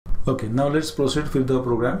Okay, now let's proceed with the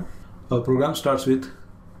program. Our program starts with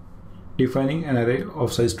defining an array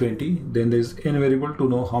of size 20. Then there is n variable to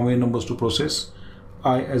know how many numbers to process,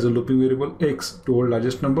 I as a looping variable, x to hold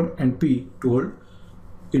largest number, and p to hold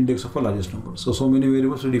index of a largest number. So many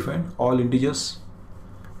variables we define, all integers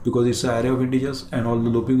because it's an array of integers, and all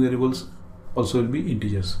the looping variables also will be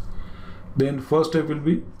integers. Then first step will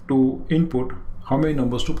be to input how many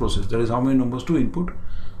numbers to process, that is how many numbers to input.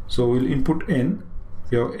 So we'll input n.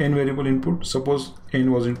 We have n variable input. Suppose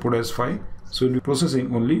n was input as 5, so we'll be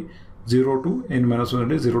processing only 0 to n minus 1,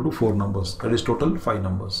 that is 0 to 4 numbers, that is total 5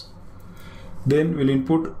 numbers. Then we'll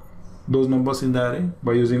input those numbers in the array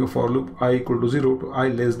by using a for loop I equal to 0 to I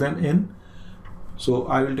less than n. So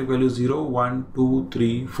I will take value 0, 1, 2,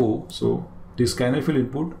 3, 4. So this scanf will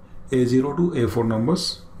input A0 to A4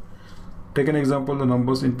 numbers. Take an example, the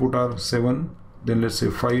numbers input are 7, then let's say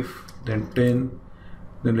 5, then 10,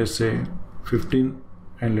 then let's say 15,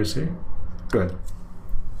 and let's say 12.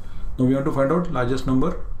 Now we want to find out largest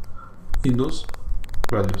number in those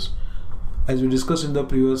values. As we discussed in the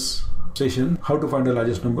previous session, how to find the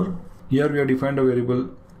largest number. Here we have defined a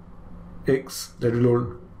variable x that will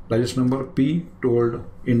hold largest number, p to hold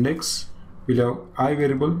index. We'll have I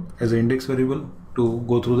variable as an index variable to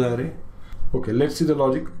go through the array. Okay, let's see the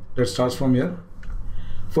logic that starts from here.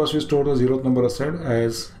 First we store the 0th number aside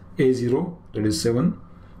as a0, that is 7.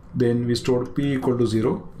 Then we stored p equal to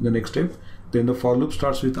 0 in the next step. Then the for loop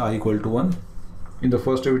starts with I equal to 1. In the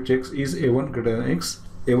first step it checks is a1 greater than x.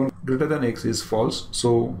 a1 greater than x is false,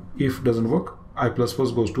 so if doesn't work, I plus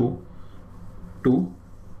plus goes to 2.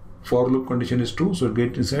 For loop condition is true, so it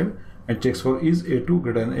gets inside and checks for is a2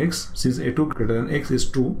 greater than x. Since a2 greater than x is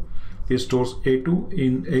true, it stores a2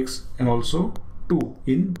 in x and also 2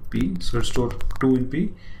 in p, so it stores 2 in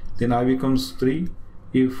p. Then I becomes 3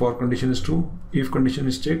 if for condition is true. If condition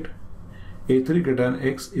is checked, a3 greater than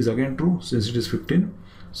x is again true since it is 15.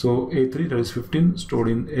 So a3, that is 15, stored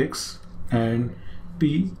in x, and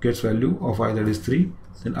p gets value of I, that is 3.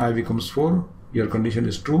 Then I becomes 4. Your condition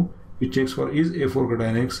is true. It checks for is a4 greater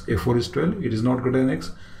than x. a4 is 12. It is not greater than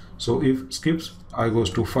x. So if skips, I goes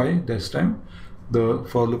to 5. This time the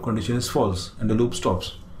for loop condition is false and the loop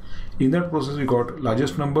stops. In that process we got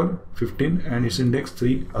largest number 15 and its index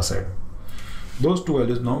 3 aside. Those two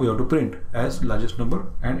values now we have to print as largest number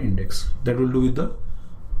and index. That will do with the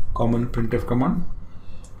common printf command.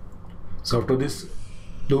 So after this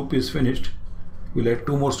loop is finished, we'll add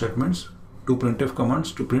two more statements, two printf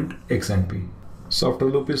commands to print x and p. So after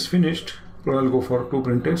loop is finished, I'll go for two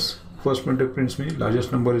printfs. First printf prints me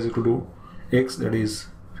largest number is equal to x, that is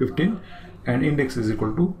 15, and index is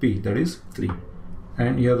equal to p, that is 3.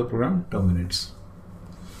 And here the program terminates.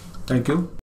 Thank you.